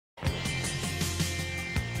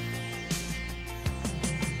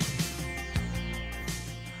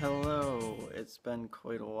been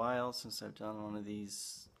quite a while since I've done one of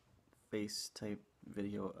these face type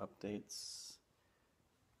video updates.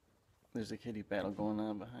 There's a kitty battle going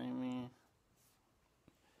on behind me,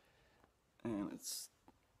 and it's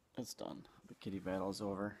done. The kitty battle is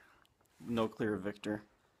over. No clear victor,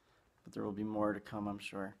 but there will be more to come, I'm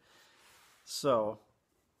sure. So,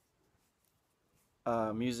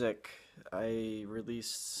 music. I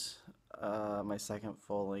released my second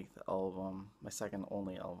full-length album, my second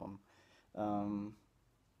only album,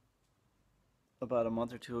 about a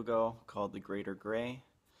month or two ago, called The Greater Gray.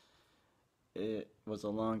 It was a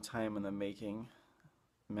long time in the making,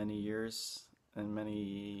 many years and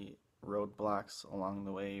many roadblocks along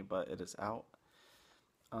the way, but it is out.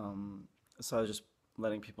 So I was just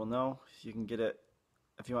letting people know you can get it.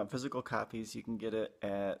 If you want physical copies, you can get it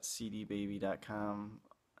at cdbaby.com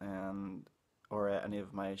or at any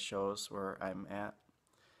of my shows where I'm at.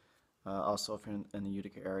 Also, if you're in the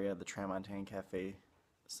Utica area, the Tramontane Cafe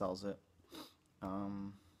sells it.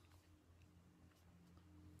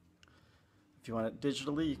 If you want it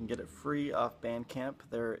digitally, you can get it free off Bandcamp.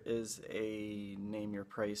 There is a name your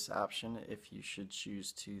price option if you should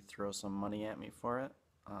choose to throw some money at me for it.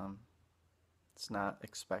 It's not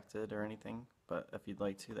expected or anything, but if you'd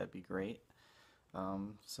like to, that'd be great.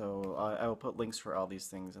 So I will put links for all these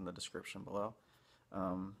things in the description below.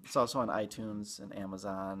 It's also on iTunes and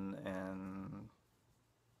Amazon and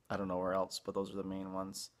I don't know where else, but those are the main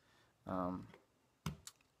ones.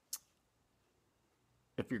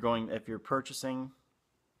 If you're purchasing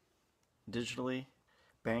digitally,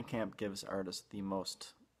 Bandcamp gives artists the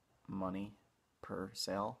most money per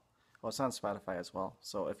sale. Well, it's on Spotify as well.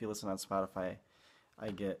 So if you listen on Spotify,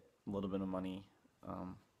 I get a little bit of money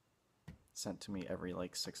sent to me every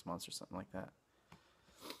like 6 months or something like that.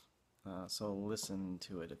 So listen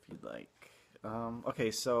to it if you'd like.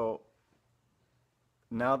 Okay, so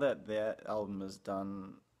now that that album is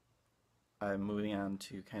done, I'm moving on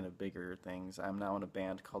to kind of bigger things. I'm now in a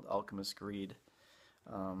band called Alchemist Greed.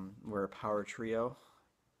 We're a power trio,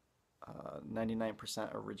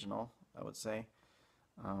 99% original, I would say.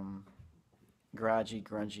 Garagey,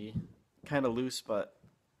 grungy, kind of loose, but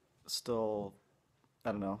still,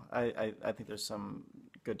 I don't know. I think there's some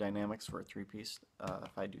good dynamics for a three-piece,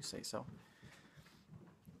 if I do say so.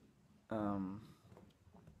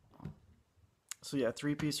 So yeah,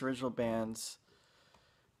 three-piece original bands.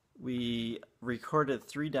 We recorded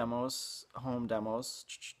 3 demos, home demos,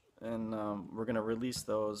 and we're gonna release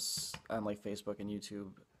those on like Facebook and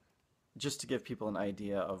YouTube, just to give people an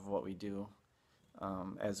idea of what we do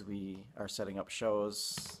as we are setting up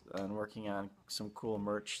shows and working on some cool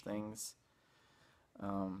merch things,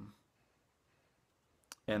 and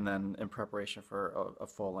then in preparation for a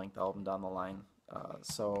full-length album down the line.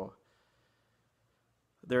 So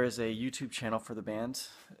there is a YouTube channel for the band.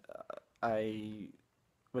 I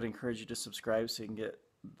would encourage you to subscribe so you can get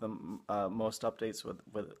the most updates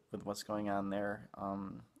with what's going on there.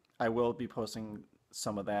 I will be posting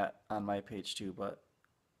some of that on my page too, but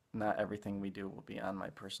not everything we do will be on my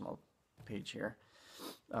personal page here.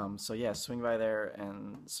 So yeah, swing by there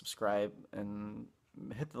and subscribe and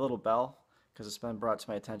hit the little bell, because it's been brought to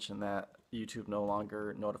my attention that YouTube no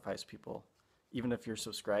longer notifies people, even if you're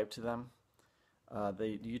subscribed to them.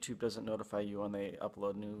 YouTube doesn't notify you when they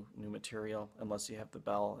upload new material unless you have the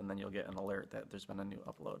bell, and then you'll get an alert that there's been a new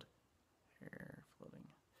upload. Here, floating.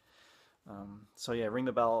 So yeah, ring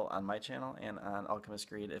the bell on my channel and on Alchemist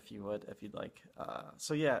Greed if you'd like.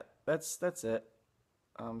 So yeah, that's it.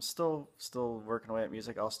 Still working away at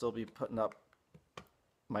music. I'll still be putting up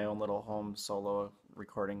my own little home solo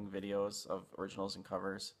recording videos of originals and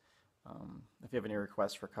covers. If you have any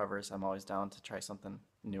requests for covers, I'm always down to try something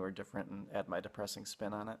new or different and add my depressing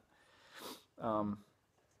spin on it.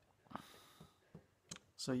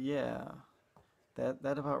 So yeah,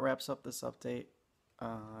 that about wraps up this update.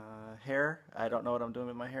 Hair, I don't know what I'm doing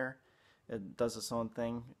with my hair. It does its own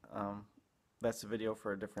thing. That's a video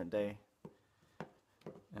for a different day,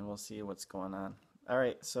 and we'll see what's going on.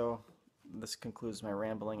 Alright, so this concludes my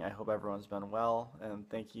rambling. I hope everyone's been well, and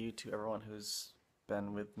thank you to everyone who's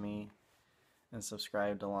been with me and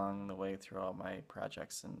subscribed along the way through all my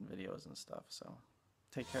projects and videos and stuff. So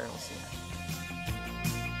take care, we'll see you.